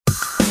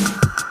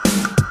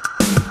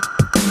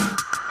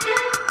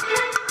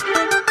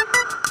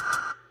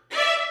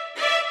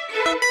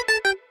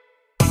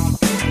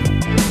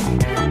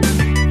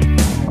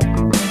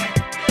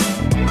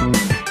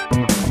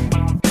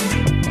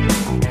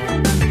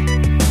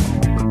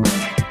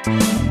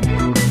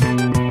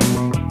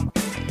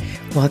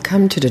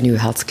Welcome to the New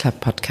Health Club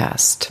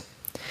podcast.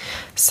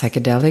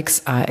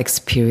 Psychedelics are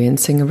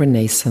experiencing a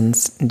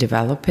renaissance,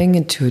 developing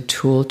into a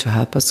tool to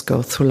help us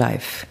go through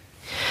life.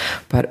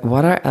 But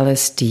what are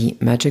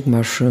LSD, magic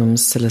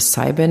mushrooms,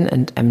 psilocybin,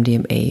 and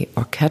MDMA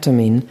or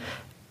ketamine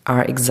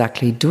are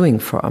exactly doing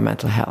for our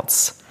mental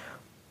health,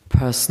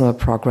 personal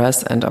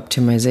progress, and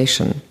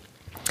optimization?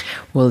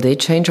 Will they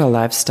change our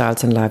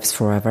lifestyles and lives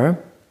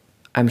forever?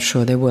 I'm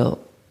sure they will.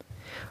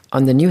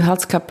 On the New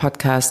Health Club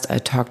podcast, I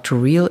talk to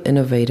real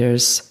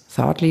innovators,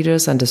 thought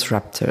leaders, and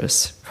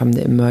disruptors from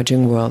the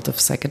emerging world of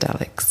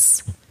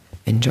psychedelics.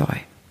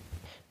 Enjoy.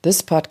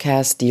 This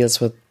podcast deals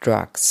with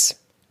drugs.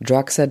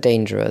 Drugs are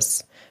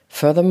dangerous.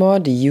 Furthermore,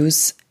 the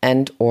use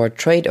and/or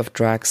trade of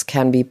drugs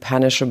can be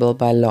punishable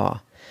by law.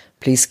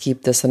 Please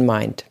keep this in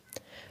mind.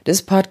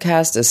 This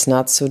podcast is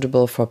not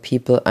suitable for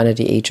people under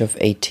the age of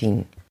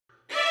 18.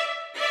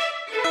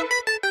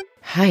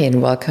 Hi,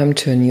 and welcome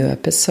to a new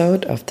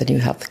episode of the New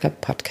Health Club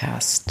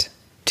podcast.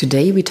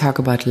 Today we talk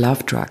about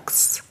love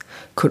drugs.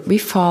 Could we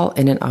fall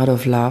in and out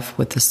of love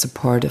with the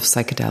support of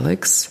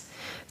psychedelics?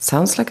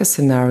 Sounds like a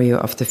scenario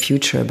of the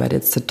future, but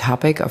it's the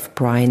topic of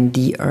Brian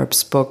D.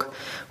 Earp's book,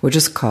 which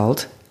is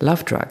called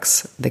Love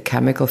Drugs, The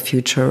Chemical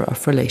Future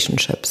of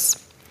Relationships.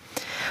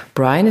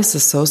 Brian is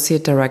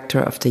Associate Director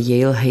of the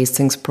Yale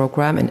Hastings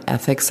Program in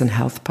Ethics and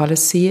Health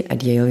Policy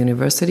at Yale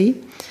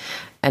University,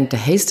 and the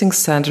Hastings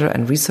Center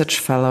and Research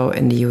Fellow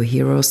in the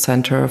O'Hara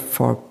Center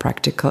for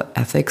Practical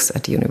Ethics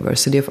at the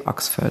University of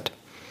Oxford.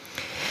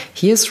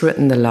 He has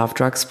written the Love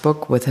Drugs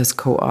book with his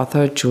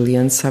co-author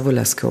Julian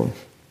Savulescu.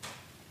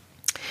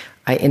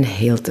 I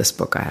inhaled this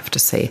book, I have to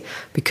say,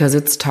 because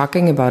it's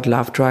talking about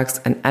love drugs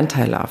and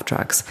anti-love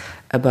drugs,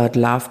 about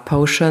love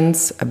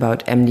potions,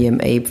 about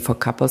MDMA for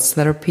couples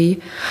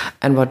therapy,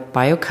 and what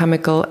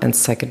biochemical and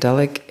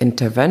psychedelic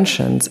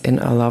interventions in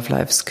our love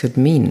lives could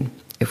mean,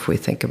 if we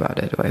think about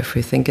it or if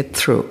we think it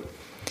through.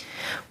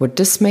 Would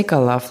this make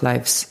our love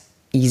lives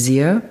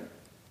easier,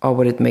 or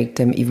would it make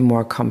them even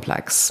more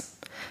complex?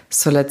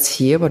 So let's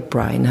hear what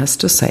Brian has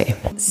to say.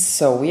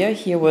 So we are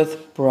here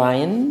with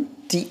Brian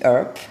D.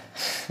 Earp.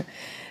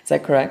 Is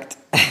that correct?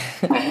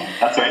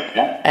 That's right,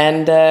 yeah.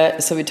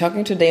 And so we're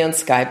talking today on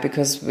Skype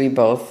because we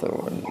both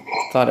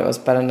thought it was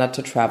better not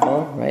to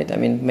travel, right? I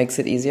mean, it makes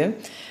it easier.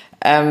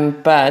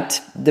 But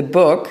the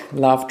book,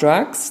 Love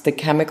Drugs, The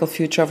Chemical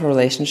Future of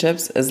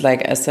Relationships, is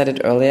like I said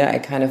it earlier, I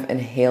kind of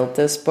inhaled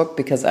this book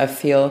because I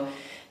feel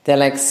there are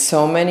like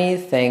so many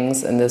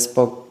things in this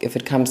book, if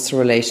it comes to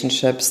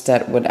relationships,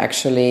 that would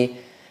actually,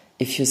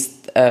 if you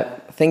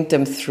think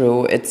them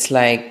through, it's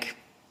like,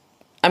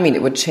 I mean,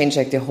 it would change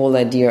like the whole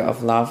idea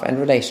of love and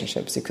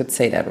relationships. You could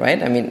say that,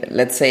 right? I mean,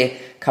 let's say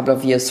a couple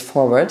of years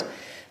forward.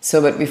 So,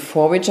 but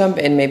before we jump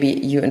in, maybe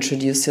you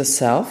introduce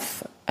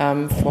yourself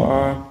for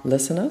our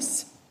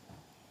listeners.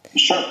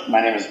 Sure.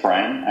 My name is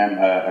Brian. I'm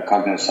a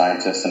cognitive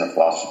scientist and a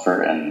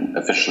philosopher, and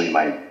officially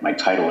my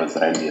title is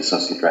that I'm the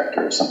Associate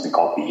Director of something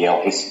called the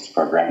Yale Hastings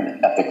Program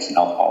in Ethics and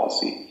Health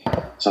Policy.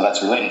 So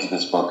that's related to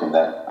this book in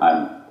that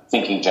I'm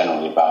thinking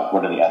generally about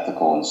what are the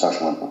ethical and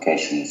social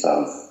implications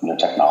of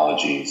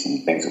technologies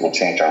and things that will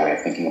change our way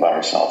of thinking about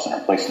ourselves and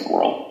our place in the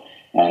world.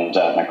 And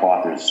my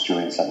co-author is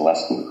Julian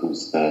Savulescu,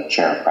 who's the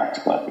Chair of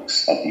Practical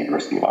Ethics at the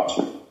University of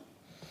Oxford.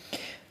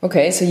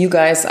 Okay, so you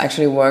guys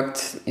actually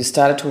you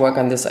started to work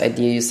on this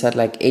idea, you said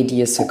like 8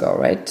 years ago,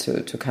 right?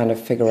 To kind of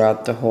figure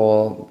out the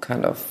whole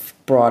kind of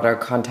broader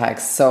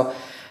context. So,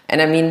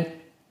 and I mean,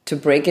 to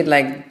break it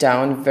like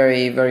down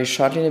very, very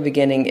shortly in the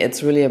beginning,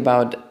 it's really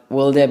about,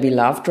 will there be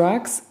love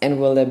drugs and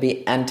will there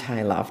be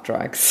anti-love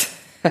drugs?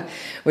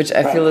 Which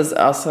I feel is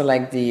also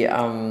like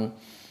the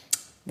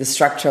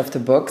structure of the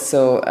book.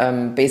 So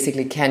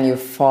basically, can you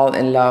fall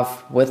in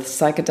love with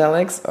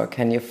psychedelics or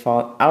can you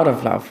fall out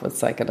of love with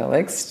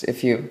psychedelics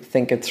if you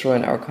think it through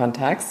in our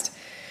context?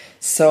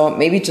 So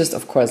maybe just,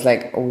 of course,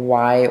 like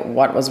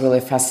what was really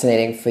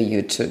fascinating for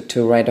you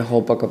to write a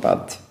whole book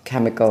about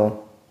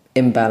chemical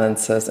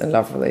imbalances in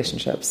love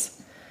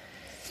relationships?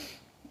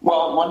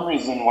 Well, one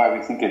reason why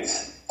we think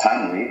it's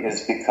timely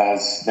is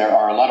because there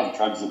are a lot of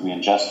drugs that we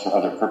ingest for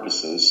other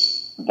purposes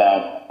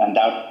that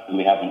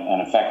undoubtedly have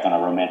an effect on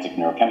our romantic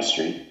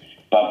neurochemistry,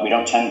 but we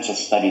don't tend to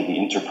study the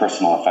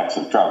interpersonal effects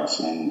of drugs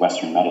in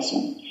Western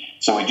medicine.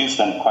 So we do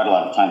spend quite a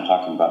lot of time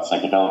talking about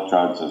psychedelic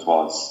drugs as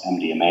well as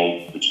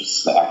MDMA, which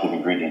is the active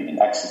ingredient in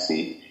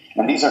ecstasy.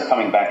 And these are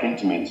coming back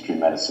into mainstream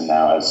medicine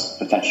now as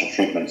potential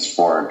treatments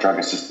for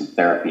drug-assisted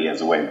therapy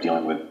as a way of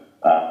dealing with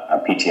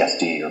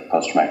PTSD or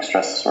post-traumatic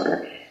stress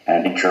disorder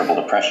and incurable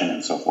depression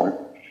and so forth.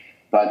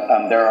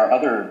 But there are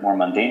other more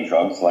mundane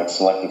drugs like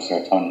selective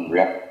serotonin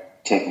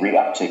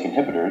reuptake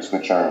inhibitors,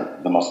 which are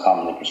the most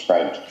commonly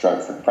prescribed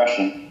drug for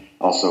depression,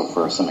 also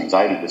for some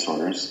anxiety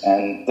disorders.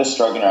 And this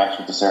drug interacts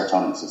with the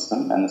serotonin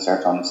system, and the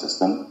serotonin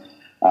system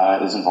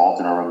is involved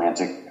in our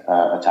romantic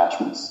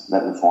attachments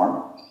that we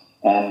form.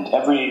 And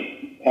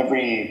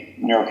every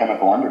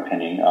neurochemical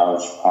underpinning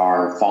of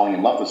our falling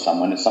in love with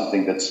someone is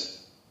something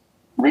that's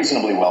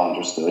reasonably well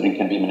understood and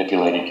can be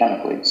manipulated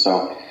chemically.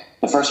 So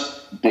The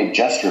first big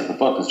gesture of the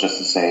book is just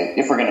to say,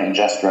 if we're going to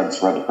ingest drugs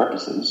for other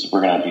purposes,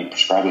 we're going to be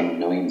prescribing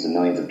millions and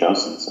millions of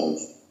doses of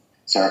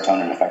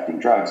serotonin-affecting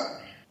drugs.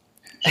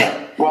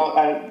 Sure.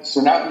 Well,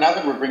 so now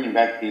that we're bringing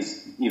back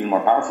these even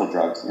more powerful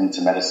drugs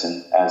into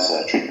medicine as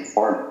a treatment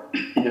for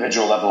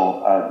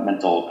individual-level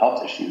mental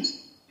health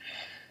issues,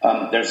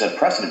 there's a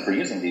precedent for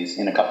using these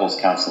in a couples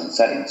counseling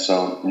setting.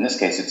 So in this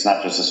case, it's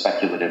not just a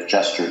speculative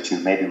gesture to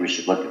maybe we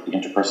should look at the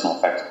interpersonal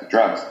effects of the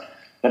drugs.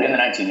 But in the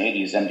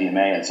 1980s,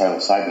 MDMA and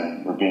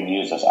psilocybin were being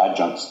used as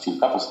adjuncts to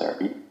couples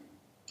therapy.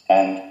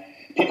 And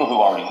people who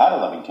already had a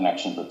loving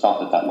connection but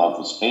felt that love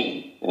was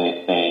fading,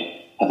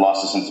 they had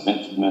lost a sense of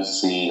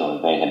intimacy, or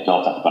they had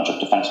built up a bunch of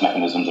defense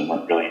mechanisms and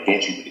weren't really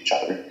engaging with each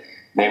other,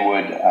 they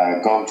would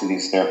go to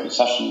these therapy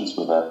sessions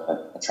with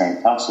a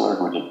trained counselor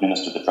who would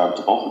administer the drug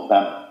to both of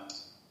them.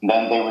 And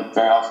then they would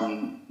very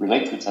often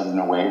relate to each other in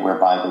a way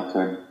whereby they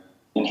could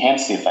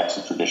enhance the effects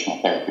of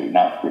traditional therapy,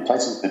 not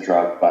replace it with the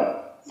drug, but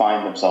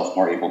find themselves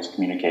more able to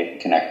communicate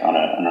and connect on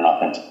an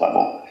authentic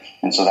level.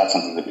 And so that's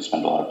something that we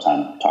spend a lot of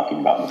time talking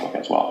about in the book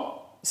as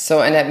well.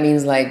 So, and that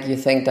means like you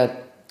think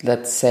that,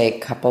 let's say,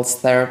 couples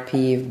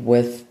therapy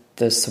with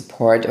the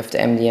support of the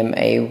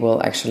MDMA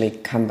will actually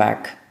come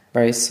back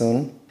very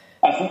soon?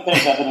 I think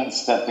there's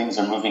evidence that things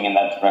are moving in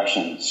that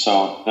direction.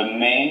 So the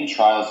main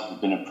trials that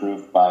have been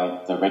approved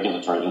by the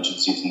regulatory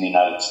agencies in the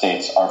United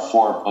States are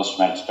for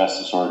post-traumatic stress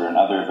disorder and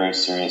other very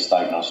serious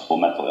diagnosable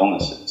mental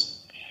illnesses.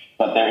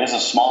 But there is a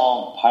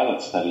small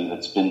pilot study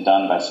that's been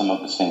done by some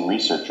of the same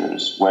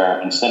researchers where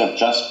instead of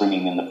just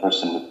bringing in the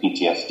person with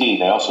PTSD,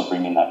 they also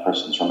bring in that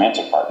person's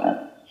romantic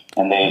partner.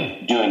 And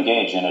they do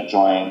engage in a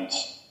joint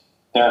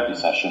therapy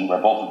session where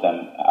both of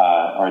them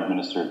are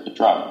administered the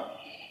drug.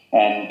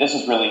 And this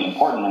is really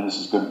important and this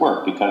is good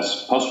work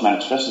because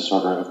post-traumatic stress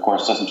disorder, of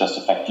course, doesn't just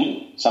affect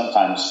you.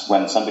 Sometimes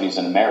when somebody's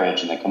in a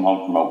marriage and they come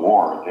home from a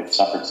war, they've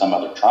suffered some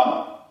other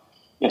trauma.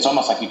 It's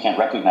almost like you can't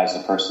recognize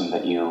the person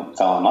that you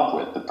fell in love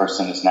with. The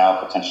person is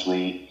now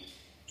potentially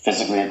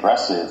physically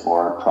aggressive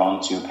or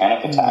prone to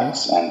panic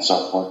attacks and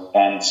so forth.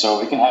 And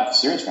so it can have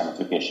serious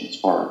ramifications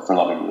for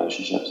loving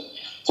relationships.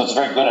 So it's a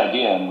very good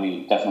idea, and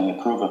we definitely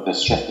approve of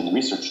this shift in the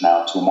research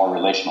now to a more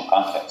relational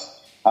context.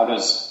 How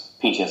does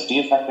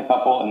PTSD affect the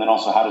couple? And then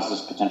also how does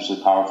this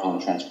potentially powerful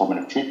and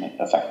transformative treatment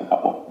affect the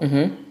couple?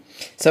 Mm-hmm.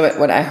 So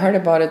what I heard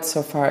about it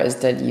so far is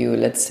that you,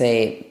 let's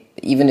say,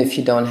 even if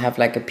you don't have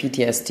like a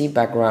PTSD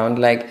background,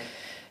 like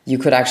you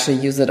could actually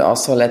use it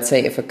also, let's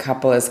say, if a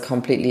couple is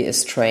completely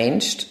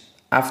estranged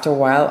after a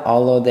while,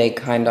 although they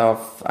kind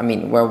of,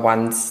 were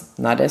once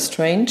not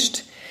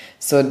estranged,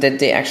 so that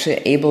they actually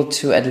able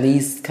to at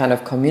least kind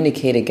of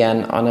communicate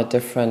again on a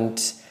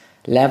different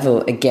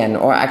level again,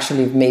 or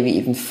actually maybe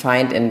even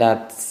find in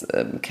that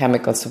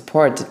chemical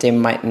support that they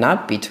might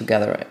not be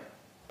together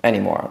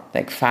anymore,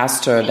 like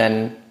faster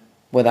than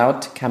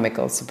without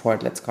chemical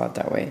support, let's call it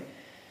that way.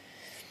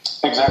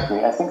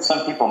 Exactly. I think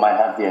some people might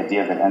have the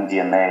idea that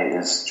MDMA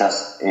is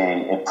just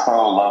a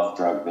pro-love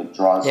drug that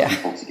draws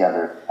people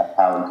together,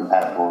 how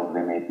incompatible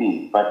they may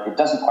be. But it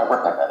doesn't quite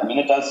work like that.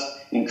 It does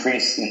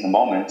increase in the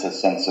moment a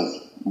sense of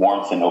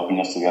warmth and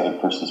openness to the other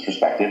person's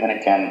perspective, and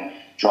it can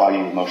draw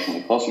you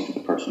emotionally closer to the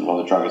person while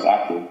the drug is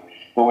active.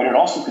 But what it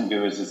also can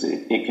do is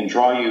it can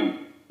draw you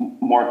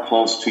more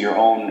close to your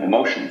own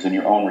emotions and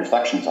your own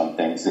reflections on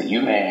things that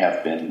you may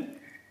have been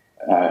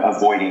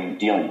avoiding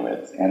dealing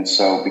with. And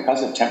so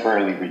because it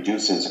temporarily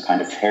reduces a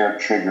kind of hair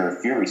trigger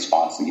fear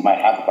response that you might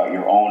have about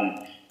your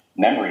own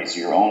memories,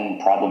 your own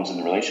problems in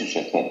the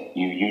relationship that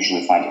you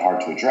usually find it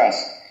hard to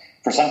address,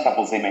 for some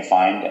couples they may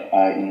find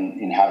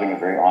in having a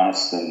very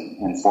honest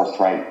and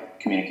forthright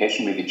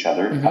communication with each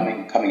other,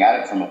 coming at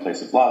it from a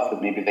place of love,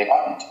 that maybe they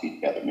oughtn't to be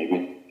together.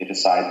 Maybe they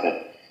decide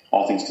that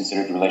all things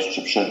considered, the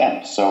relationship should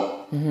end.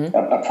 So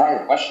a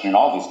prior question in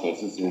all these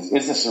cases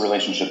is this a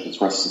relationship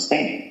that's worth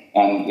sustaining?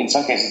 And in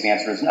some cases, the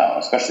answer is no,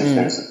 especially if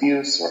there's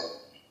abuse or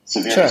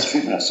severe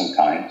mistreatment of some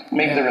kind.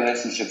 Maybe the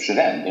relationship should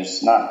end.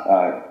 It's not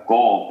a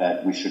goal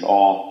that we should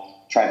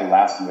all try to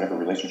last in whatever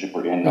relationship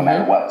we're in, no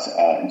matter what,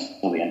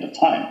 until the end of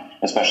time,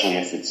 especially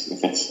if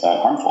it's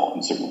harmful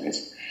in certain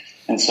ways.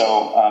 And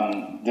so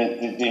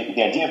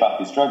the idea about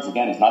these drugs,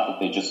 again, is not that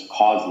they just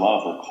cause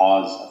love or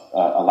cause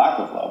a lack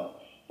of love,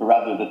 but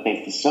rather that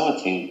they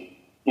facilitate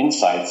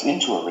insights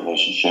into a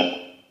relationship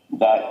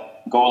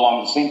that go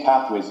along the same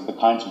pathways of the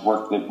kinds of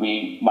work that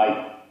we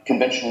might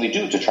conventionally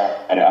do to try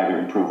to either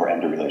improve or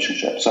end a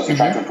relationship. So if you're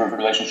trying to improve a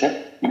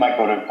relationship, you might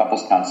go to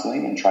couples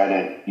counseling and try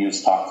to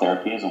use talk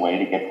therapy as a way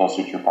to get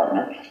closer to your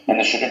partner, and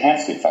this should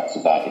enhance the effects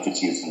of that if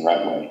it's used in the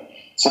right way.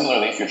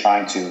 Similarly, if you're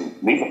trying to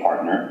leave a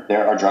partner,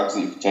 there are drugs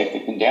that you can take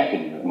that can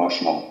dampen your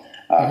emotional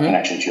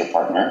connection to your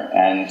partner,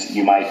 and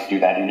you might do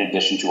that in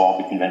addition to all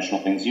the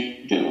conventional things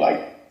you do,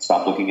 like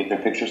stop looking at their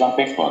pictures on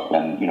Facebook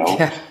and,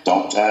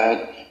 don't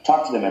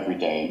talk to them every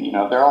day.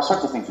 There are all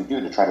sorts of things we do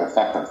to try to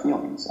affect our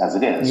feelings as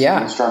it is.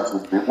 Yeah. These drugs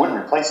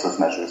wouldn't replace those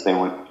measures. They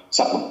would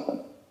supplement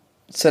them.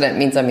 So that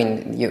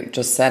means, you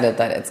just said it,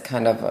 that it's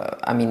kind of,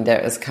 there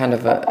is kind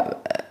of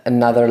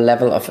another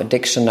level of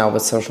addiction now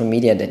with social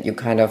media, that you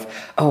kind of,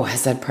 oh,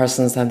 has that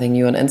person something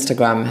new on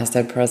Instagram? Has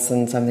that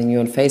person something new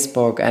on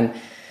Facebook? And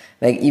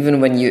like, even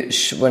when you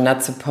were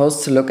not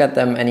supposed to look at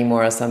them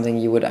anymore or something,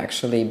 you would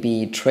actually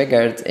be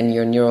triggered in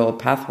your neural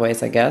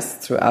pathways, I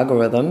guess, through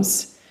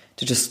algorithms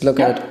to just look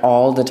at it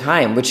all the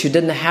time, which you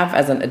didn't have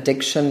as an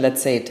addiction,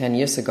 let's say 10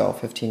 years ago,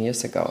 15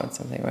 years ago and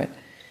something, right?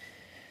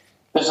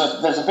 There's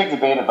a big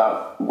debate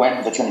about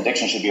when the term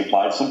addiction should be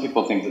applied. Some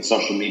people think that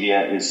social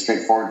media is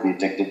straightforwardly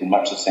addictive in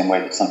much the same way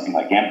that something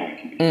like gambling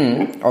can be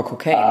addictive. Or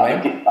cocaine,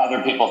 right?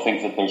 Other people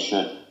think that they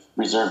should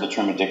reserve the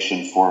term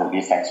addiction for the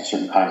effects of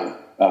certain kinds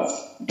of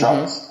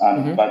drugs.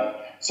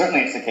 But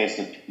certainly it's the case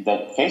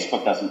that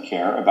Facebook doesn't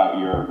care about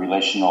your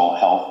relational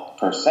health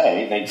per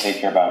se. They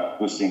care about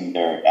boosting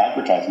their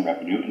advertising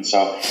revenue. And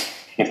so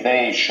if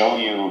they show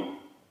you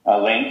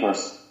a link or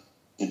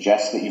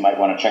suggest that you might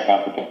want to check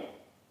out the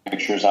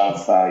pictures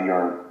of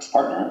your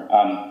partner,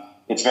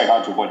 it's very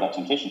hard to avoid that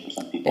temptation for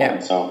some people. Yeah.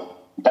 And so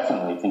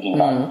definitely thinking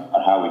about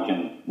how we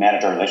can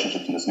manage our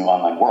relationships in this new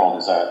online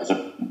world is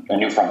a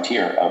new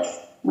frontier of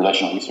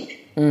relational research.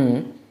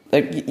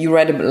 Like, you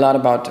write a lot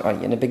about, or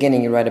in the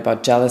beginning you write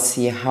about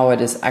jealousy, how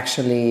it is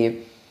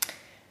actually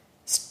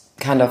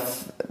kind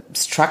of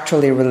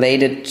structurally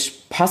related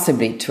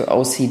possibly to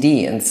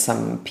OCD in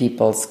some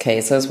people's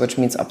cases, which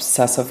means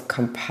obsessive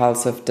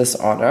compulsive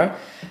disorder.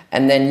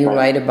 And then you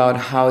write about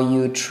how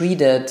you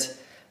treated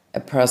a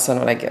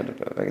person, like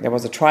there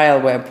was a trial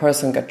where a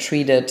person got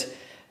treated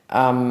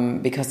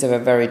because they were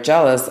very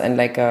jealous, and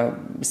like a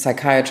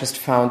psychiatrist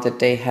found that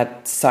they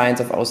had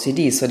signs of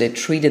OCD. So they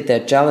treated their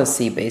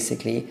jealousy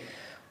basically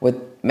with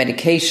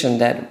medication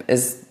that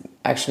is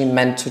actually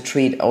meant to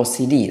treat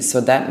OCD.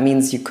 So that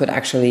means you could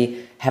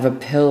actually have a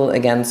pill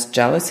against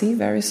jealousy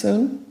very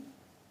soon?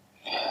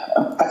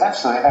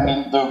 Potentially. I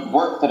mean, the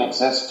work that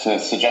exists to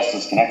suggest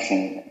this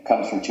connection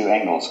comes from two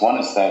angles. One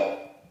is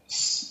that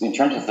in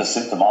terms of the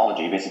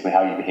symptomology, basically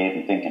how you behave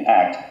and think and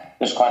act,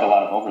 there's quite a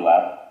lot of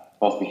overlap,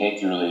 both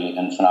behaviorally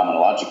and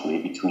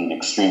phenomenologically, between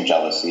extreme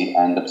jealousy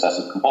and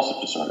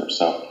obsessive-compulsive disorder.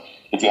 So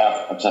if you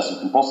have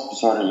obsessive-compulsive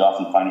disorder, you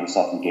often find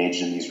yourself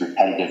engaged in these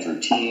repetitive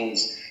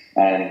routines,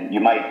 and you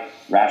might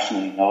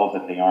rationally know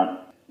that they aren't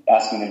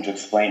asking them to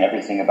explain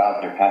everything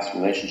about their past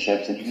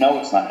relationships, and you know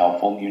it's not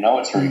helpful, you know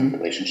it's hurting the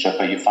relationship,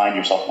 but you find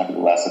yourself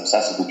nevertheless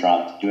obsessively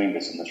drawn to doing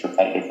this in this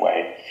repetitive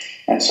way.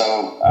 And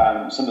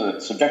so some of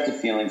the subjective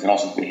feelings and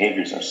also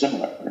behaviors are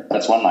similar.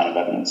 That's one line of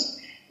evidence.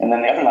 And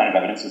then the other line of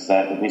evidence is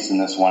that, at least in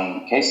this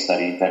one case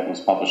study that was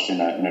published in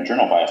a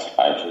journal by a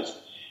psychiatrist,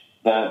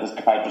 the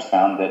psychiatrist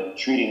found that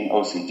treating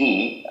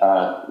OCD,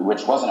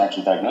 which wasn't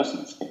actually diagnosed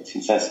in this case,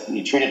 he says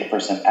he treated the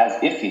person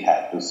as if he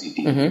had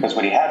OCD, because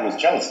what he had was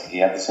jealousy. He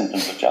had the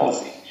symptoms of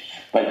jealousy.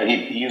 But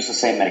he used the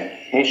same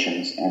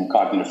medications and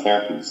cognitive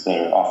therapies that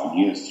are often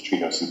used to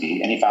treat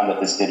OCD, and he found that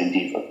this did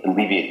indeed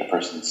alleviate the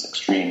person's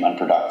extreme,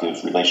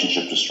 unproductive,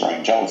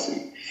 relationship-destroying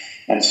jealousy.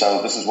 And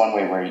so this is one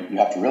way where you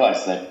have to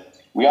realize that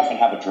we often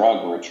have a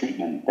drug or a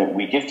treatment that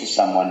we give to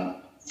someone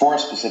for a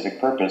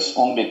specific purpose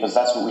only because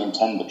that's what we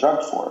intend the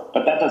drug for.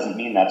 But that doesn't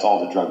mean that's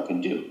all the drug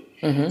can do.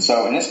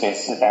 So in this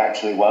case, it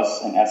actually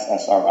was an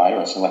SSRI,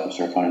 or a selective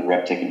serotonin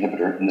reuptake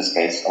inhibitor, in this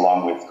case,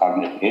 along with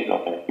cognitive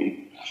behavioral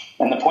therapy.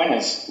 And the point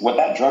is, what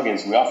that drug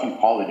is, we often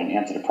call it an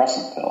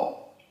antidepressant pill.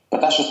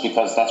 But that's just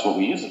because that's what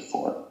we use it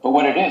for. But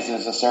what it is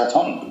a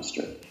serotonin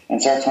booster.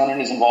 And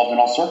serotonin is involved in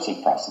all sorts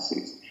of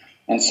processes.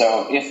 And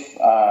so if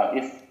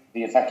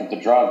the effect of the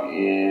drug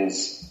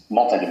is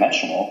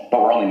multidimensional,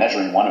 but we're only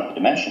measuring one of the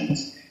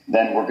dimensions,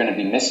 then we're going to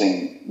be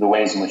missing the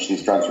ways in which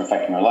these drugs are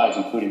affecting our lives,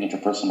 including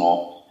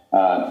interpersonal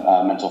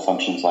mental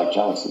functions like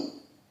jealousy.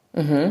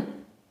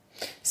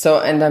 So,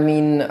 and I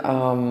mean,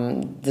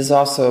 this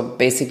also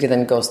basically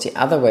then goes the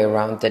other way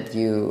around, that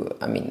you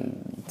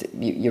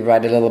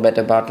write a little bit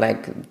about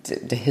like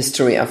the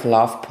history of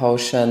love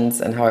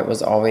potions and how it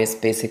was always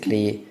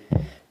basically,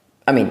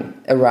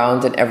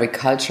 around in every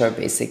culture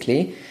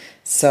basically.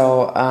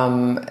 So,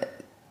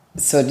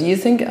 so do you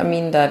think,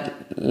 that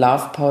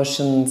love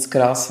potions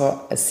could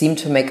also seem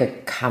to make a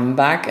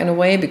comeback in a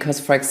way? Because,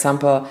 for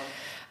example,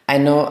 I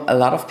know a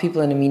lot of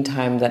people in the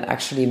meantime that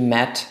actually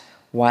met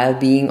while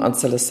being on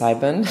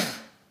psilocybin.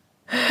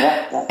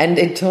 And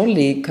they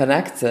totally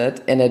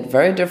connected in a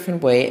very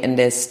different way, and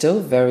they're still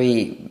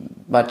very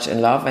much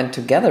in love and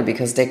together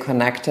because they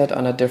connected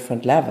on a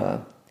different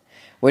level.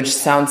 Which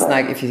sounds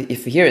like, if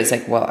you hear it, it's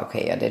like, well,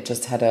 okay, yeah, they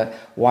just had a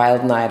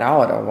wild night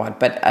out or what.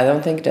 But I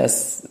don't think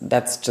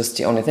that's just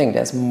the only thing.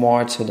 There's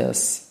more to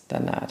this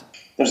than that.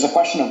 There's the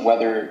question of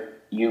whether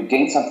you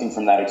gain something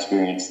from that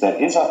experience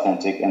that is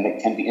authentic and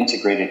that can be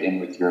integrated in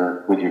with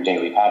your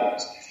daily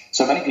patterns.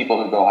 So many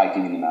people who go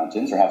hiking in the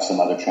mountains or have some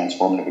other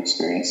transformative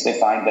experience, they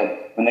find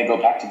that when they go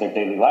back to their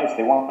daily life,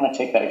 they want to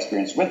take that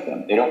experience with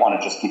them. They don't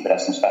want to just keep it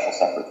as some special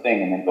separate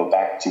thing and then go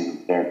back to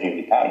their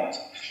daily patterns.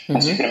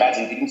 And so you can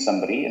imagine meeting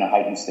somebody in a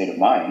heightened state of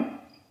mind,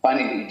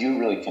 finding that you do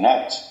really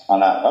connect on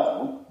that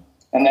level,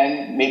 and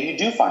then maybe you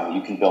do find that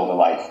you can build a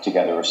life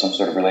together or some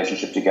sort of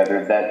relationship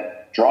together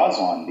that draws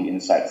on the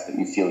insights that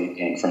you feel you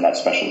gain from that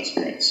special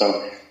experience.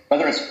 So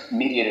whether it's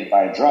mediated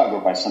by a drug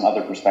or by some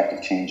other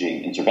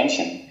perspective-changing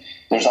intervention,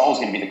 there's always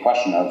going to be the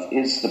question of,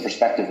 is the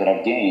perspective that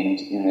I've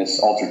gained in this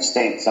altered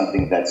state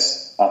something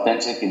that's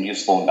authentic and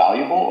useful and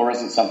valuable, or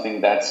is it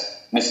something that's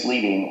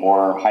misleading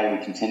or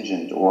highly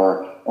contingent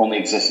or only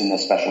exists in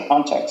this special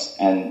context?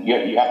 And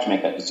you have to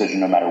make that decision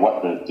no matter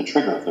what the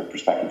trigger of the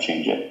perspective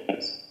change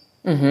is.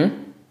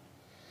 Mm-hmm.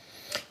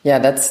 Yeah,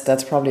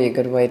 that's probably a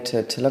good way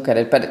to look at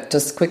it. But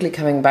just quickly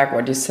coming back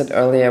what you said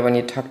earlier when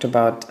you talked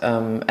about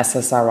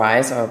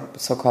SSRIs or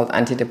so-called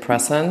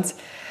antidepressants.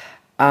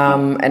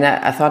 And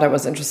I thought it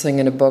was interesting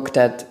in a book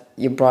that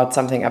you brought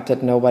something up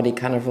that nobody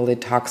kind of really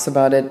talks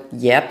about it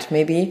yet,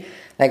 maybe,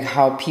 like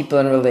how people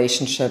in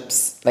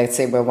relationships, let's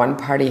say where one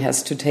party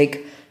has to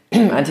take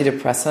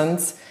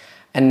antidepressants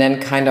and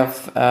then kind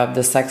of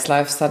the sex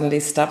life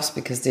suddenly stops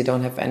because they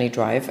don't have any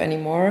drive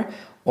anymore.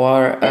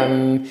 Or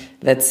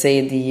let's say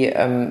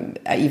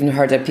I even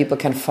heard that people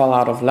can fall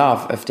out of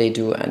love if they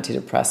do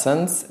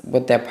antidepressants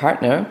with their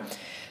partner.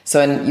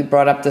 So, and you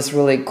brought up this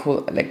really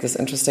cool, like this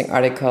interesting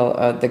article,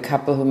 the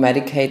couple who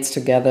medicates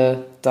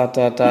together, ...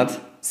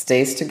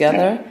 stays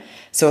together.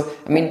 So,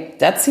 I mean,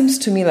 that seems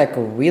to me like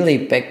a really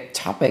big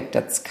topic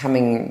that's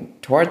coming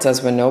towards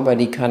us when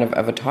nobody kind of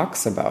ever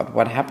talks about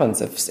what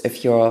happens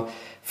if your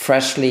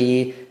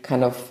freshly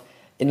kind of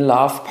in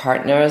love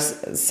partners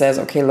says,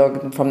 okay,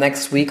 look, from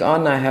next week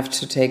on, I have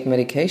to take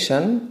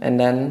medication, and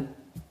then...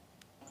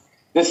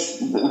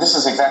 This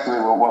is exactly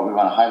what we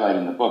want to highlight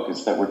in the book,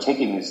 is that we're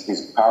taking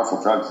these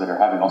powerful drugs that are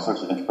having all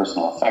sorts of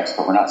interpersonal effects,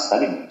 but we're not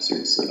studying them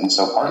seriously. And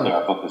so partly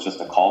our book is just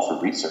a call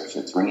for research.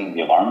 It's ringing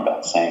the alarm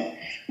bell saying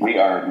we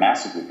are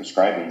massively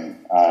prescribing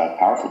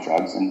powerful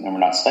drugs and we're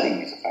not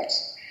studying these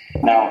effects.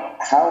 Now,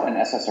 how an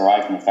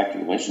SSRI can affect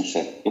your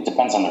relationship, it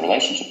depends on the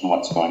relationship and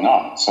what's going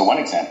on. So one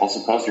example,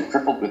 suppose you're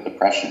crippled with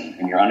depression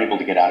and you're unable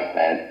to get out of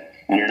bed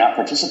and you're not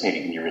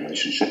participating in your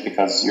relationship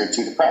because you're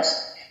too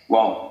depressed.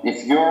 Well,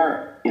 if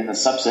you're in the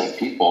subset of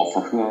people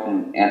for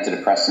whom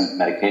antidepressant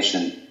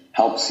medication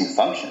helps you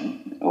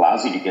function,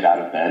 allows you to get out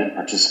of bed and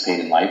participate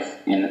in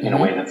life in a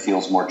way that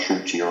feels more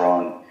true to your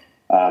own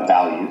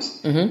values,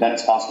 then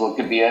it's possible it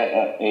could be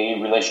a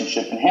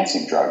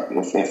relationship-enhancing drug.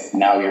 If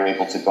now you're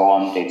able to go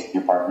on dates with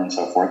your partner and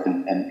so forth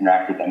and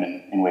interact with them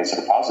in ways that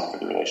are positive for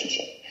the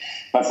relationship.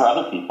 But for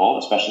other people,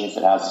 especially if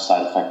it has a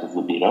side effect of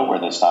libido, where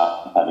they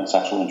stop having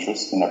sexual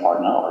interest in their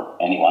partner or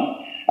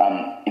anyone,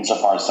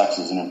 insofar as sex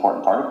is an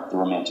important part of the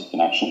romantic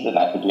connection, then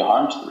that could be a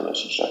harm to the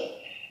relationship.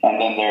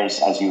 And then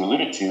there's, as you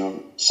alluded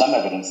to, some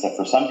evidence that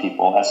for some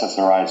people,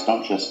 SSRIs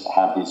don't just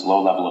have these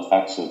low-level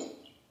effects of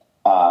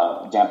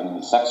dampening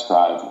the sex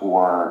drive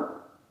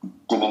or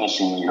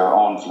diminishing your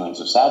own feelings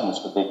of sadness,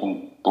 but they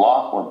can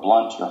block or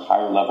blunt your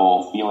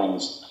higher-level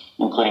feelings,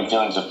 including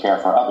feelings of care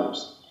for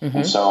others.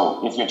 And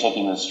so if you're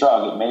taking this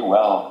drug, it may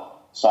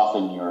well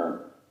soften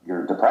your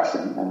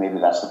depression, and maybe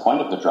that's the point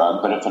of the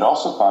drug, but if it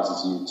also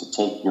causes you to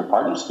take your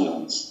partner's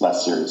feelings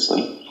less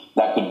seriously,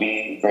 that could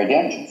be very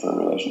damaging for a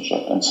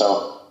relationship. And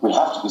so we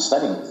have to be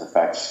studying these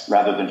effects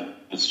rather than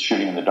just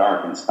shooting in the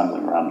dark and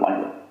stumbling around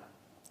blindly.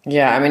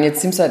 Yeah, I mean, it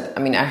seems that,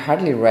 I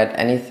hardly read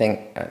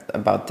anything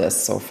about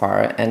this so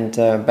far, and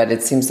but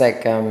it seems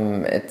like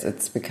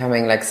it's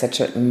becoming like such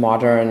a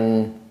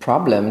modern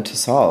problem to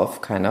solve,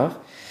 kind of.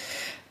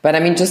 But I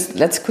mean, just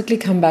let's quickly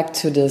come back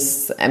to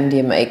this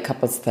MDMA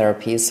couples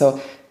therapy. So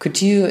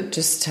could you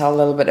just tell a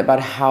little bit about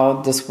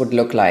how this would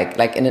look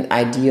like in an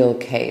ideal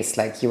case?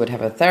 Like you would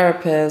have a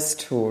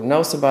therapist who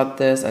knows about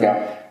this,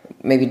 and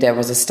maybe there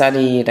was a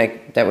study,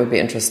 like that would be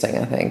interesting,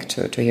 I think,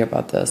 to hear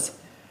about this.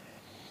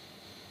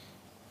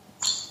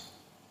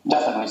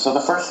 Definitely. So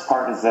the first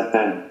part is that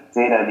the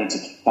data needs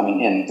to keep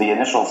coming in. The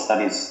initial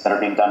studies that are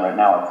being done right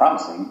now are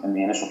promising, and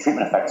the initial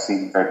treatment effects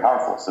seem very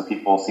powerful. So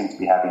people seem to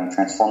be having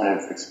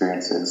transformative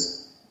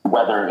experiences,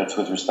 whether it's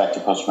with respect to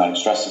post-traumatic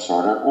stress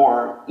disorder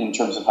or in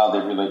terms of how they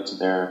relate to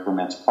their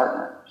romantic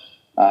partner.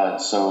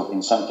 So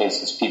in some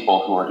cases,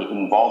 people who are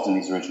involved in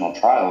these original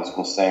trials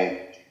will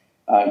say,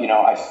 I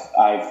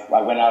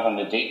went out on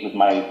a date with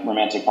my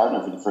romantic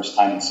partner for the first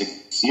time in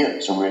 6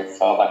 years, or we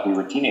felt like we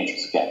were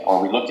teenagers again,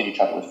 or we looked at each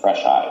other with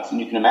fresh eyes. And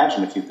you can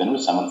imagine if you've been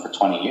with someone for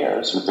 20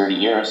 years or 30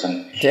 years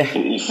and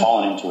you've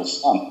fallen into a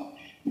slump,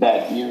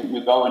 that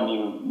you go and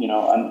you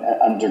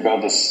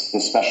undergo this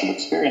special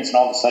experience, and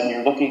all of a sudden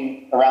you're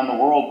looking around the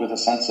world with a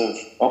sense of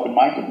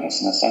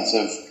open-mindedness and a sense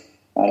of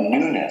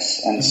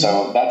newness. And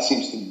so that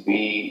seems to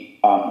be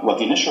what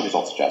the initial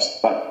results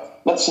suggest. But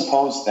let's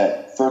suppose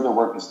that further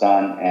work is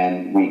done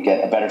and we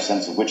get a better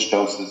sense of which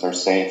doses are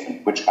safe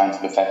and which kinds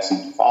of effects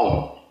seem to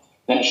follow.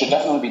 Then it should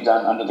definitely be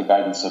done under the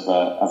guidance of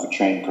a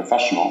trained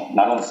professional,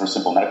 not only for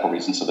simple medical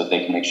reasons so that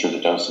they can make sure the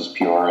dose is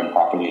pure and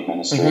properly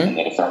administered, and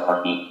that if there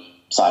are any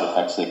side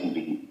effects, they can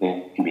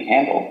be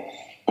handled,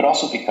 but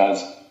also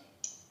because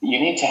you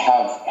need to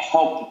have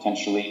help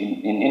potentially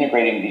in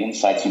integrating the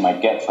insights you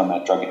might get from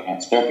a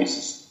drug-enhanced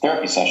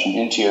therapy session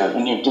into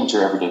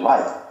your everyday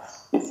life.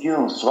 If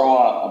you throw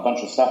a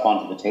bunch of stuff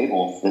onto the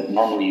table that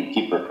normally you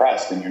keep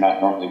repressed and you're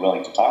not normally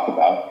willing to talk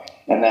about,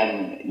 and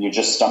then you're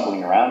just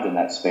stumbling around in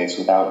that space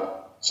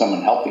without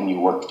someone helping you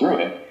work through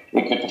it,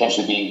 it could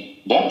potentially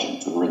be damaging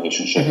to a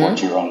relationship or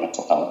to your own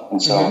mental health.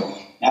 And so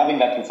having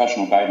that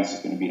professional guidance is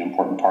going to be an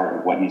important part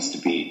of what needs to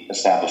be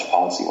established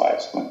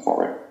policy-wise going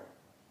forward.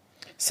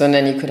 So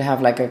then you could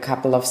have like a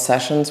couple of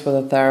sessions with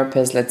a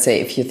therapist. Let's say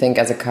if you think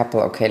as a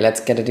couple, okay, let's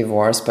get a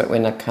divorce, but we're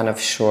not kind of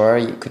sure.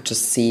 You could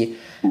just see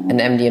an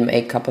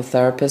MDMA couple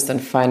therapist and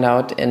find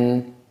out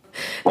in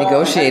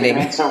negotiating.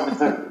 Exactly.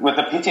 So with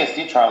the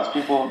PTSD trials,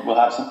 people will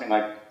have something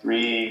like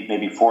 3,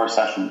 maybe 4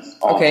 sessions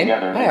all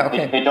together.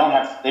 They don't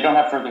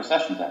have further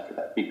sessions after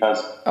that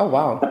because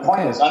the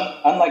point is,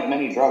 unlike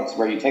many drugs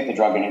where you take the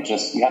drug and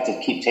you have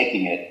to keep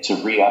taking it to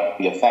re-up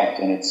the effect,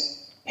 and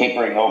it's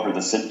papering over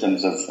the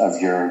symptoms of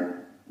your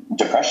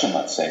depression,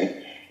 let's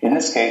say. In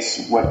this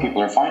case, what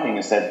people are finding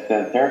is that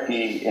the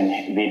therapy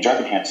and the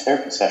drug-enhanced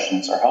therapy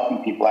sessions are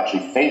helping people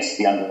actually face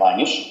the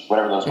underlying issues,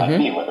 whatever those might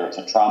be, whether it's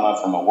a trauma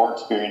from a war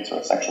experience or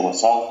a sexual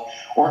assault,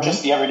 or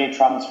just the everyday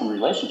traumas from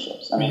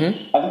relationships. I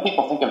mean, I think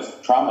people think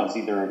of trauma as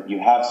either you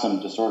have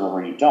some disorder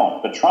or you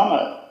don't, but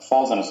trauma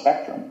falls on a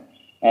spectrum.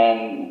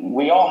 And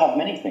we all have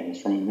many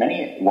things from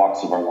many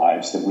walks of our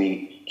lives that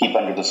we keep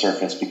under the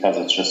surface because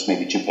it's just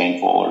maybe too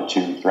painful or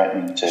too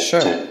threatening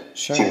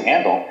to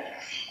handle.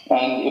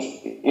 And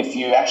if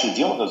you actually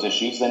deal with those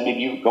issues, then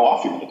maybe you go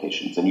off your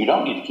medications and you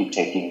don't need to keep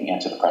taking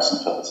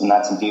antidepressant pills. And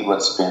that's indeed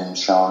what's been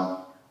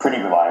shown pretty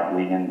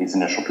reliably in these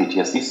initial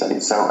PTSD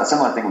studies. So a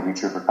similar thing would be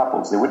true for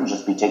couples. They wouldn't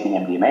just be taking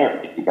MDMA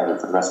every day together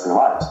for the rest of their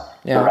lives,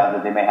 but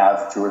rather they may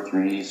have 2 or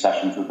 3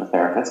 sessions with a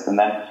therapist, and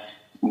then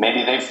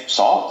maybe they've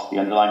solved the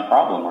underlying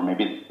problem, or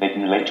maybe they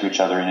can relate to each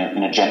other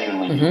in a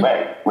genuinely new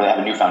way, where they have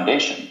a new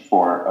foundation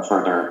for a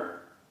further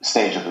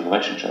stage of the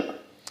relationship.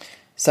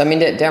 So, I mean,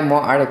 there are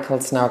more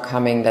articles now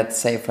coming that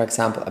say, for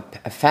example,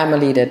 a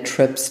family that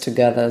trips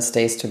together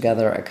stays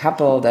together, a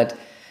couple that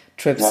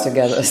trips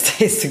together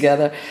stays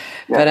together.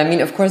 Yeah. But, I mean,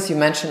 of course, you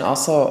mentioned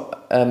also,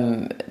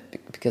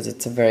 because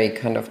it's a very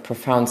kind of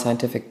profound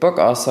scientific book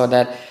also,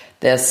 that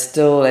there's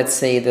still, let's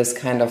say, this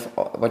kind of,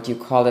 what you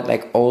call it,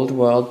 like old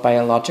world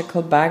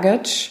biological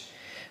baggage,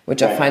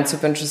 which I find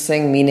super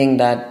interesting, meaning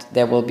that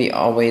there will be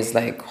always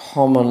like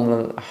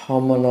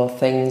hormonal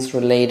things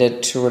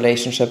related to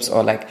relationships,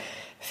 or like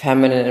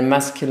feminine and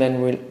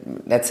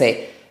masculine, let's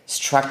say,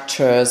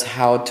 structures,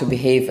 how to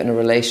behave in a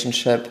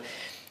relationship.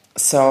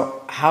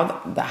 So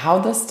how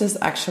does this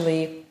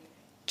actually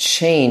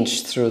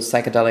change through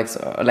psychedelics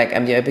or like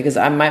MDMA? Because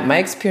my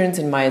experience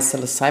in my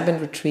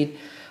psilocybin retreat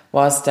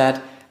was that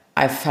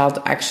I felt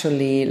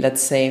actually,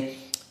 let's say,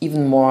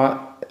 even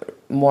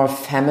more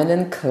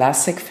feminine,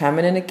 classic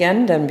feminine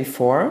again than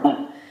before.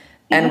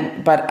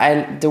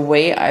 But the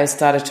way I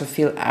started to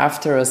feel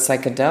after a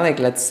psychedelic,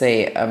 let's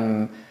say,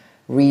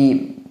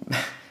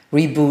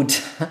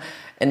 reboot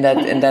in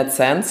that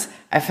sense,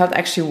 I felt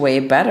actually way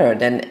better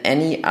than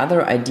any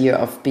other idea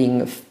of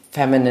being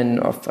feminine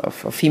or a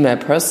female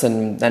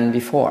person than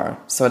before.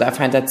 So I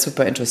find that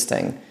super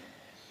interesting.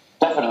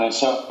 Definitely.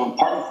 So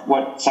part of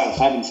what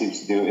psilocybin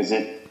seems to do is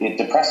it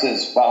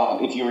depresses, well,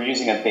 if you were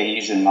using a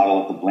Bayesian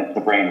model of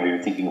the brain where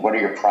you're thinking, what are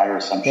your prior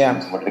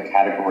assumptions? What are the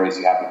categories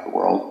you have of the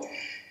world?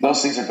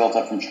 Those things are built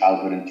up from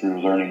childhood and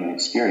through learning and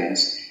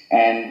experience.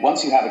 And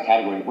once you have a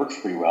category that works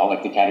pretty well,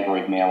 like the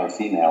category of male or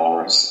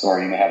female, or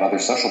you may have other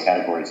social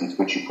categories into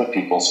which you put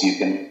people so you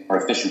can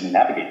more efficiently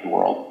navigate the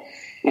world,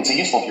 it's a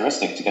useful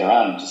heuristic to get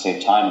around to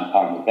save time and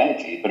cognitive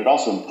energy, but it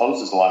also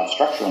imposes a lot of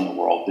structure on the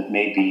world that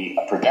may be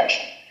a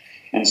projection.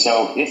 And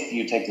so if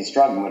you take this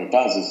drug, and what it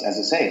does is, as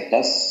I say, it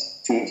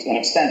does to an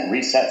extent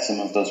reset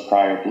some of those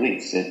prior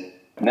beliefs.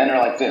 Men are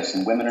like this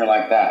and women are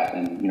like that,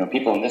 and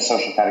people in this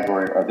social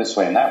category are this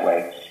way and that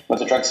way. What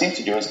the drug seems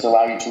to do is to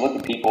allow you to look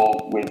at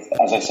people with,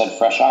 as I said,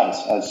 fresh eyes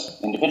as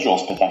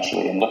individuals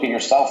potentially, and look at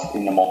yourself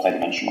in a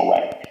multidimensional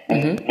way.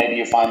 And maybe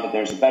you find that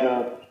there's a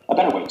better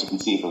way to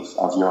conceive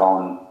of your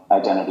own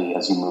identity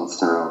as you move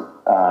through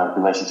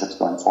relationships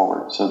going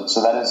forward. So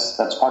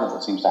that's part of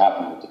what seems to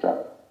happen with the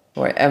drug.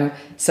 Right.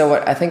 So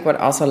what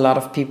also a lot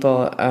of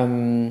people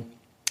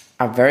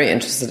are very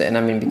interested in,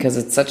 I mean, because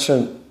it's such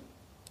an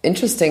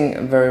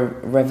interesting, very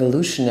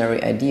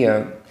revolutionary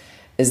idea,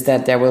 is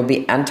that there will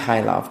be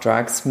anti-love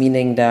drugs,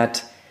 meaning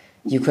that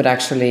you can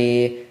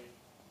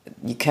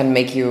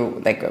make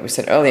you, like we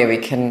said earlier, we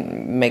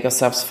can make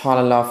ourselves fall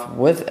in love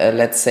with,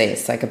 let's say, a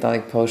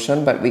psychedelic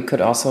potion, but we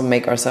could also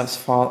make ourselves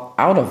fall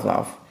out of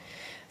love.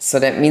 So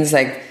that means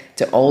like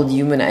the old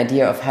human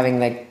idea of having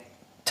like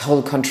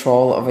total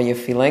control over your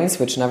feelings,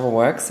 which never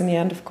works in the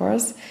end, of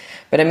course.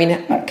 But I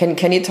mean,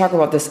 can you talk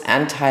about this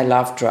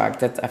anti-love drug?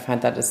 That I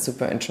find that a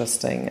super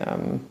interesting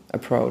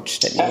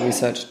approach that you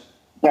researched.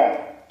 Yeah,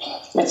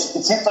 it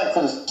seems like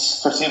for the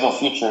foreseeable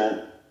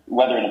future,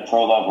 whether in a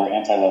pro-love or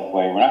anti-love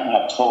way, we're not going to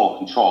have total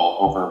control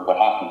over what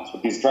happens.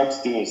 What these drugs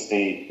do is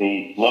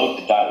they load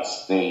the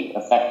dice. They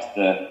affect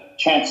the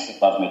chance that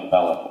love may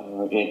develop.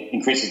 It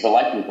increases the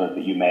likelihood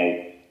that you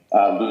may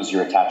lose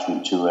your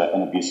attachment to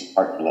an abusive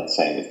partner, let's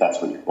say, if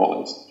that's what your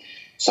goal is.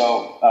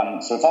 So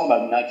it's all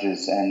about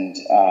nudges and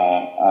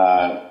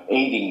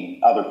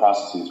aiding other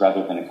processes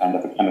rather than a kind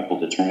of a chemical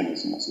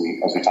determinism, as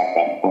we talked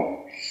about in the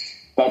book.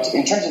 But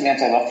in terms of the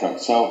anti-love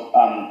drugs, so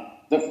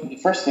the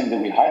first thing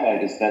that we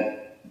highlight is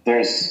that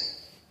there's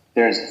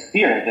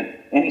fear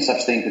that any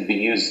such thing could be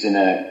used in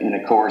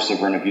a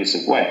coercive or an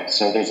abusive way.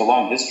 So there's a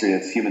long history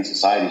of human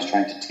societies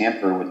trying to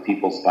tamper with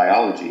people's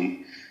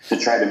biology to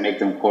try to make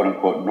them quote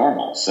unquote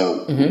normal.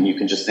 So you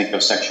can just think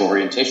of sexual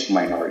orientation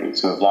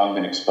minorities who have long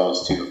been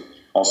exposed to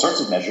all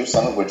sorts of measures,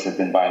 some of which have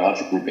been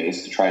biologically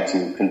based, to try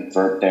to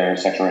convert their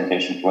sexual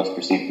orientation to what's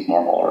perceived as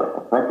normal or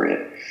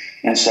appropriate.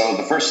 And so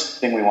the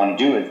first thing we want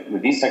to do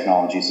with these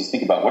technologies is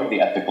think about what are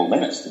the ethical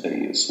limits to their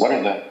use? What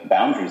are the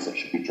boundaries that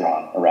should be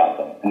drawn around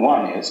them? And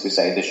one is, we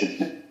say they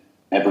should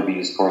never be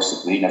used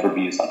coercively, never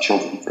be used on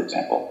children, for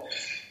example.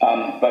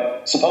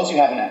 But suppose you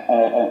have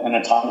an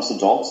autonomous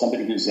adult,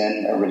 somebody who's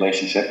in a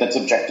relationship that's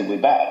objectively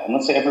bad. And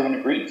let's say everyone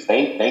agrees.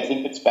 They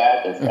think it's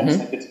bad, their friends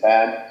think it's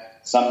bad.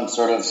 Some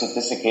sort of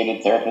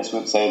sophisticated therapist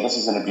would say this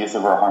is an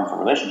abusive or a harmful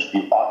relationship.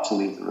 You ought to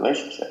leave the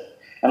relationship.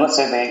 And let's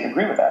say they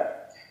agree with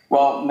that.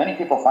 Well, many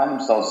people find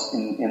themselves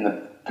in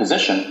the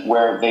position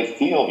where they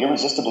feel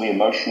irresistibly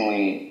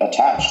emotionally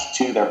attached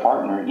to their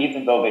partner,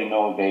 even though they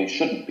know they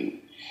shouldn't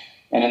be.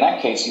 And in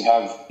that case, you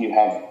have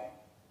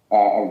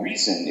a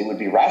reason. It would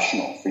be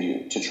rational for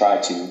you to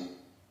try to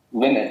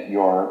limit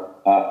your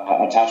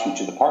attachment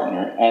to the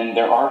partner. And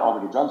there are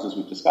already drugs, as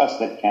we've discussed,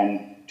 that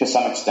can, to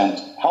some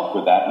extent, help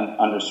with that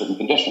under certain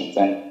conditions.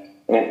 And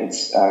well,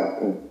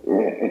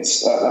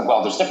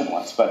 there's different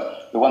ones,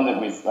 but the one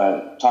that we've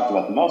talked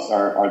about the most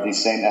are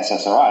these same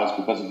SSRIs,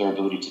 because of their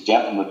ability to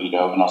dampen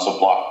libido and also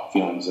block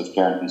feelings of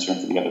care and concern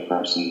for the other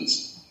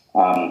person's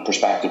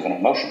perspective and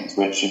emotions,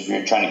 which if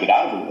you're trying to get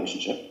out of a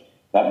relationship,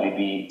 that may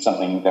be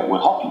something that will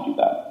help you do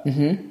that.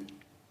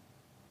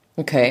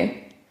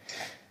 Okay.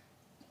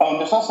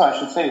 There's also, I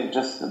should say,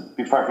 just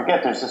before I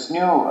forget, there's this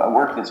new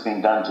work that's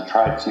being done to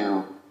try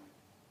to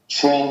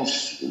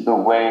change the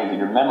way that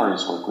your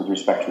memories work with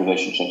respect to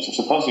relationships.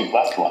 So suppose you've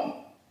left one.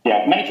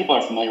 Yeah, many people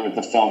are familiar with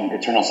the film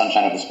Eternal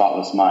Sunshine of the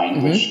Spotless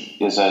Mind, which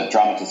is a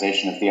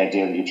dramatization of the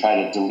idea that you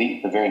try to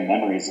delete the very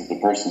memories of the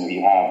person that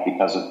you have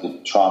because of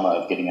the trauma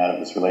of getting out of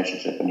this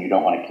relationship, and you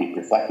don't want to keep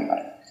reflecting on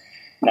it.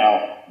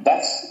 Now,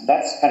 that's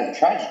kind of a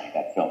tragedy,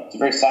 that film. It's a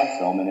very sad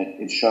film, and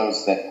it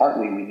shows that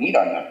partly we need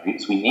our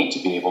memories. We need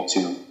to be able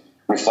to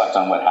reflect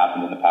on what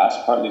happened in the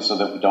past, partly so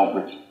that we don't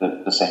repeat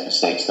the same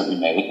mistakes that we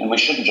made, and we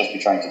shouldn't just be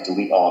trying to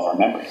delete all of our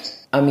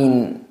memories. I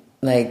mean,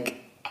 like,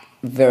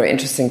 very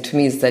interesting to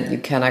me is that you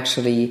can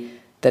actually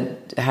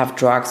that have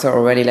drugs or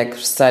already like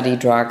study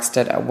drugs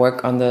that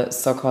work on the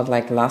so-called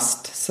like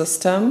lust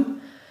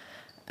system.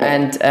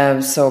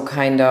 And so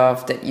kind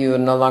of that you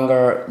would no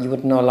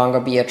longer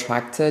be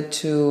attracted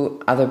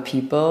to other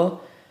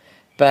people.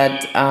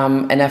 But,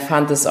 and I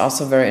found this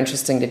also very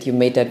interesting that you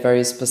made that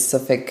very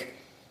specific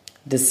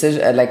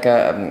decision, like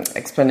a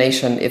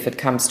explanation if it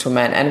comes to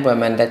men and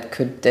women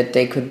that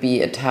they could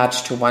be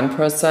attached to one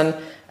person,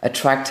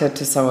 attracted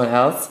to someone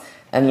else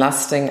and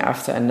lusting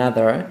after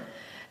another.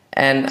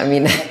 And I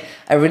mean,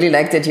 I really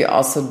like that you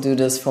also do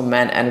this for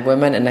men and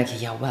women, and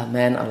like, yeah, well,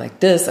 men are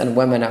like this and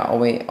women are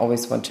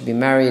always want to be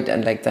married,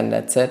 and like, then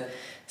that's it.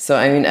 So,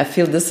 I mean, I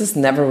feel this is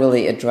never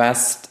really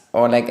addressed,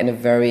 or like in a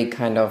very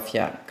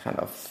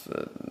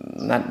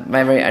not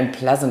very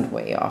unpleasant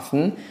way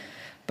often.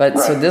 But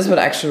right. So this would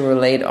actually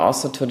relate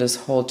also to this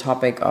whole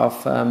topic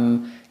of,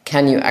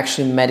 can you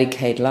actually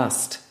medicate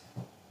lust,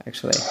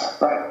 actually?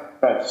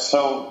 Right.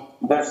 So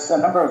there's a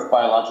number of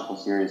biological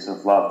theories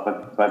of love,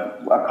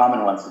 but a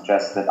common one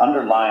suggests that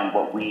underlying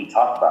what we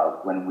talk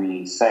about when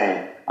we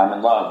say, I'm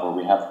in love, or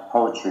we have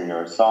poetry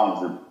or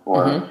songs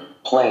or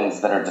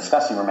plays that are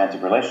discussing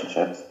romantic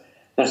relationships,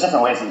 there's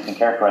different ways that you can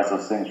characterize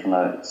those things from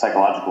a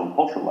psychological and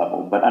cultural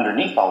level. But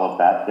underneath all of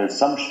that, there's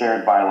some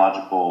shared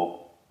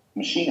biological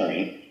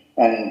machinery.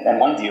 And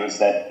one view is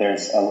that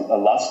there's a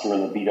lust or a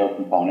libido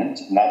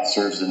component, and that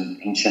serves an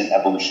ancient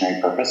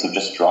evolutionary purpose of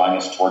just drawing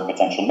us toward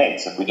potential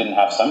mates. If we didn't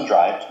have some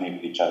drive to mate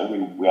with each other,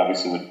 we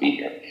obviously wouldn't be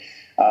here.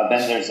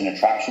 Then there's an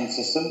attraction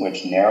system,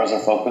 which narrows our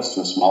focus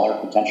to a smaller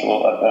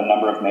potential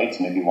number of mates,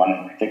 maybe one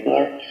in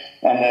particular.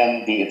 And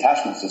then the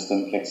attachment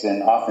system kicks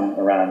in often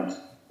around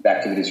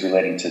activities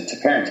relating to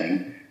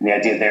parenting. And the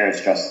idea there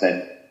is just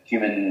that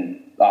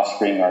human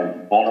offspring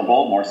are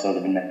vulnerable, more so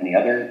than many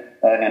other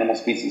animal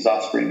species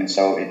offspring, and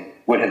so it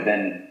would have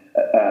been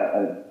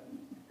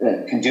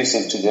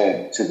conducive to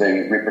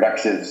the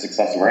reproductive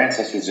success of our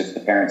ancestors if the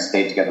parents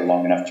stayed together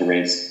long enough to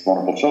raise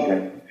vulnerable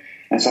children.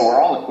 And so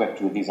we're all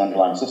equipped with these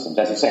underlying systems,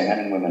 as you say, men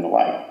and women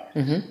alike.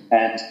 And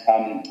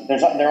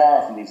there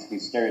are often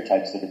these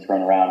stereotypes that are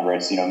thrown around where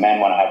it's, men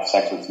want to have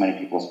sex with as many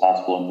people as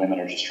possible, and women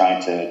are just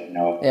trying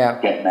to,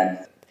 get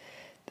men.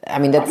 I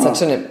mean,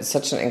 that's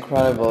such an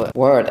incredible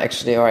word,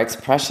 actually, or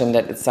expression,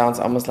 that it sounds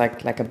almost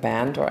like a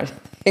band or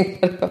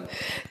anything.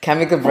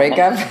 Chemical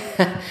breakup.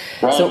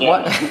 Right, so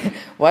yeah.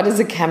 what is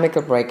a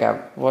chemical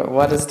breakup?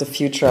 What is the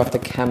future of the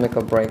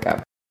chemical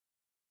breakup?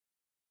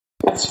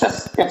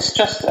 It's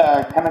just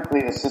a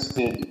chemically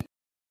assisted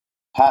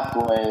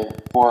pathway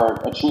for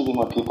achieving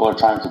what people are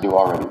trying to do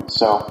already.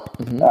 So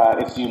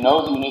if you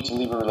know that you need to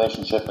leave a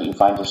relationship, but you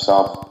find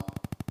yourself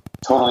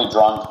totally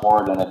drawn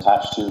toward and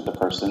attached to the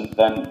person,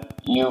 then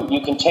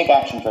you can take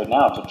actions right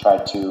now to try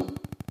to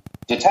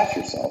detach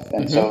yourself.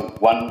 And so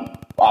one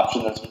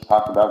option that's been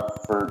talked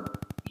about for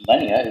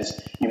millennia is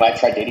you might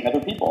try dating other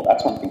people.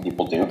 That's one thing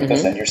people do,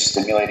 because then you're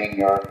stimulating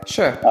your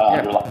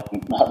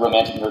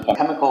romantic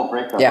neurochemical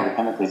breakup. Or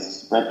chemically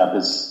breakup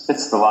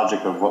fits the logic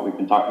of what we've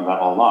been talking about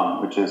all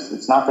along, which is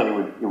it's not that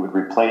it would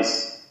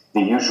replace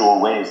the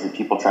usual ways that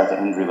people try to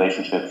end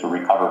relationships or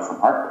recover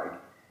from heartbreak.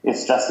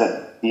 It's just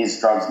that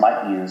these drugs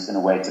might be used in a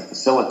way to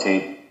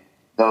facilitate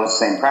those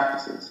same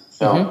practices.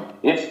 So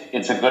if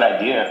it's a good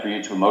idea for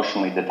you to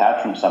emotionally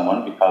detach from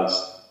someone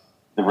because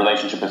the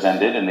relationship has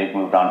ended and they've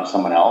moved on to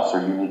someone else,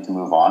 or you need to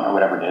move on, or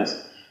whatever it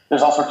is,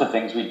 there's all sorts of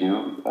things we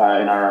do in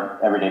our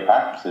everyday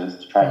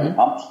practices to try to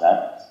accomplish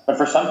that. But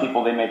for some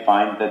people, they may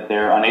find that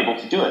they're unable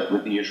to do it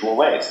with the usual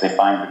ways. They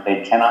find that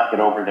they cannot get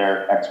over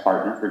their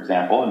ex-partner, for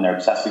example, and they're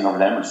obsessing over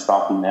them or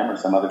stalking them or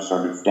some other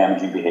sort of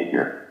damaging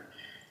behavior.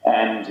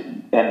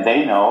 And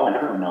they know, and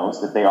everyone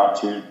knows, that they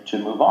ought to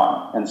move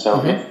on. And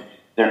so if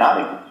they're not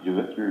able to do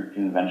it through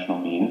conventional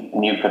means,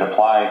 and you could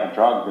apply a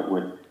drug that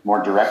would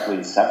more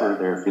directly sever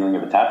their feeling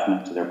of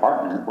attachment to their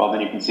partner, well,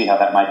 then you can see how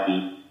that might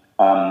be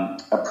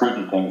a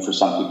prudent thing for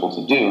some people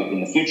to do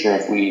in the future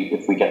if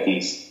we get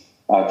these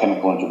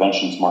chemical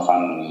interventions more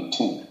finely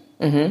tuned.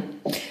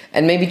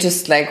 And maybe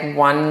just like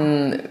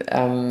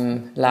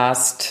one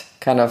last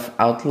kind of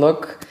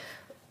outlook.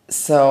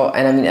 So,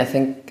 and I mean, I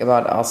think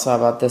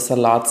about this a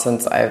lot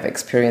since I've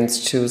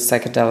experienced 2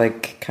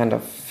 psychedelic kind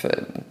of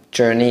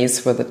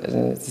journeys with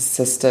an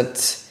assisted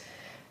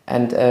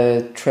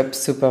and trip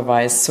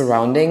supervised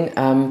surrounding.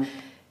 What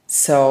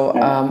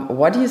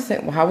do you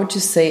think? How would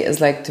you say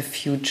is like the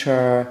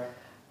future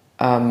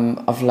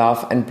of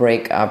love and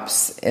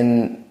breakups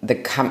in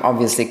the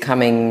obviously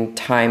coming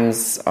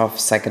times of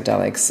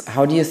psychedelics?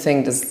 How do you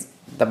think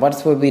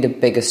what will be the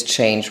biggest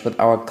change with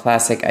our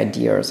classic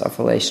ideas of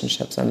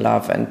relationships and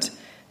love and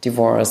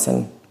divorce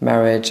and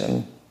marriage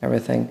and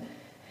everything?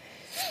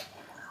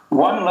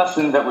 One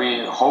lesson that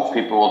we hope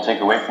people will take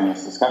away from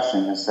this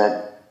discussion is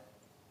that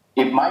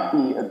it might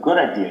be a good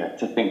idea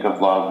to think of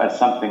love as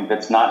something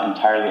that's not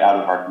entirely out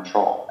of our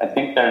control. I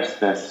think there's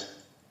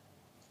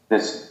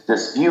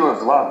this view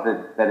of love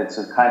that it's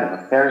a kind of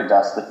a fairy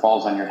dust that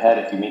falls on your head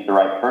if you meet the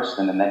right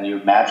person, and then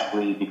you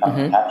magically become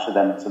attached to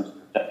them in some sort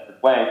of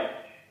desperate way.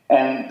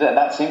 And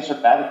that seems sort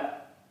of bad.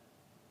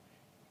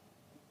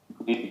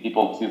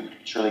 People to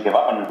surely give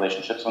up on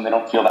relationships when they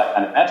don't feel that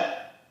kind of magic.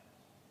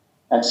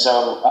 And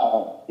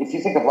so if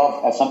you think of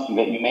love as something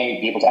that you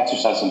may be able to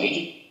exercise some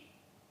agency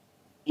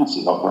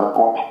over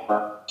or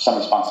have some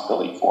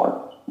responsibility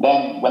for,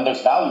 then when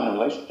there's value in a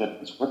relationship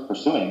it's worth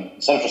pursuing,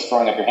 instead of just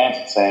throwing up your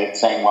hands and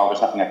saying, well,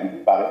 there's nothing I can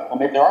do about it, well,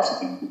 maybe there are some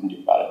things we can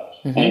do about it.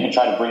 And you can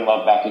try to bring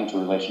love back into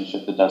a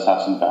relationship that does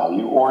have some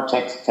value, or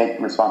take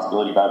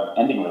responsibility about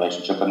ending a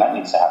relationship when that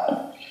needs to happen.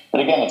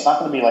 But again, it's not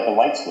going to be like a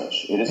light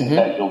switch. It isn't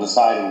that you'll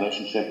decide a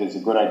relationship is a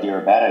good idea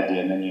or a bad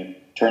idea, and then you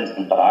turn to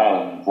the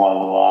dial and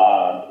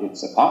voila,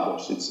 it's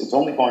accomplished. It's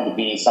only going to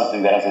be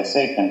something that, as I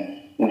say, can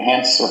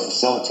enhance or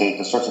facilitate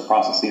the sorts of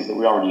processes that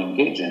we already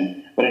engage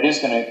in, but it is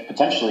going to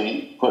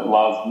potentially put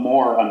love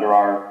more under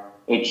our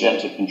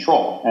agentic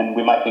control. And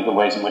we might think of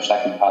ways in which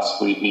that can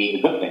possibly be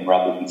a good thing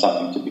rather than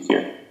something to be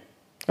feared.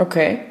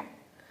 Okay.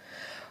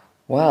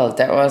 Well,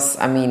 that was,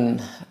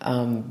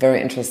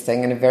 very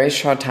interesting. In a very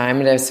short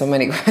time, there's so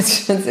many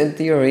questions in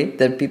theory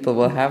that people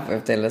will have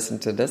if they listen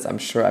to this. I'm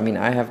sure.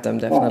 I have them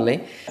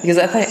definitely. Because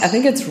I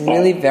think it's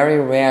really very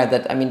rare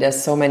that,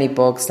 there's so many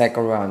books like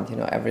around,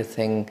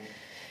 everything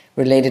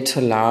related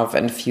to love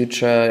and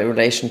future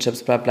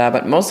relationships, blah, blah.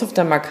 But most of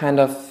them are kind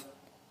of,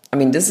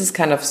 this is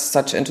kind of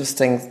such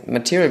interesting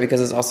material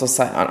because it's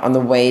also on the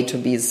way to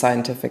be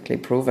scientifically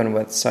proven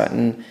with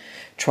certain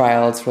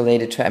trials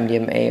related to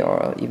MDMA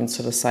or even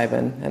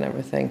psilocybin and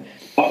everything.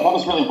 That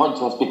was really important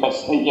to us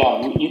because,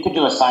 you could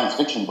do a science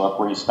fiction book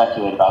where you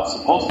speculate about,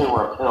 suppose there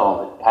were a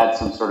pill that had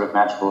some sort of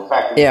magical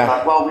effect. And we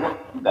thought, well, we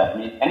don't do that.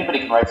 Anybody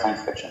can write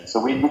science fiction. So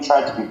we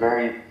tried to be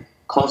very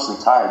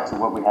closely tied to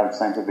what we have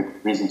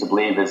scientific reason to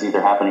believe is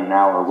either happening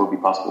now or will be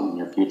possible in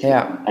the near future.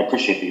 Yeah. I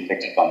appreciate that you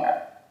picked up on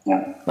that.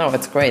 Yeah. No,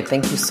 it's great.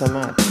 Thank you so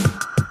much.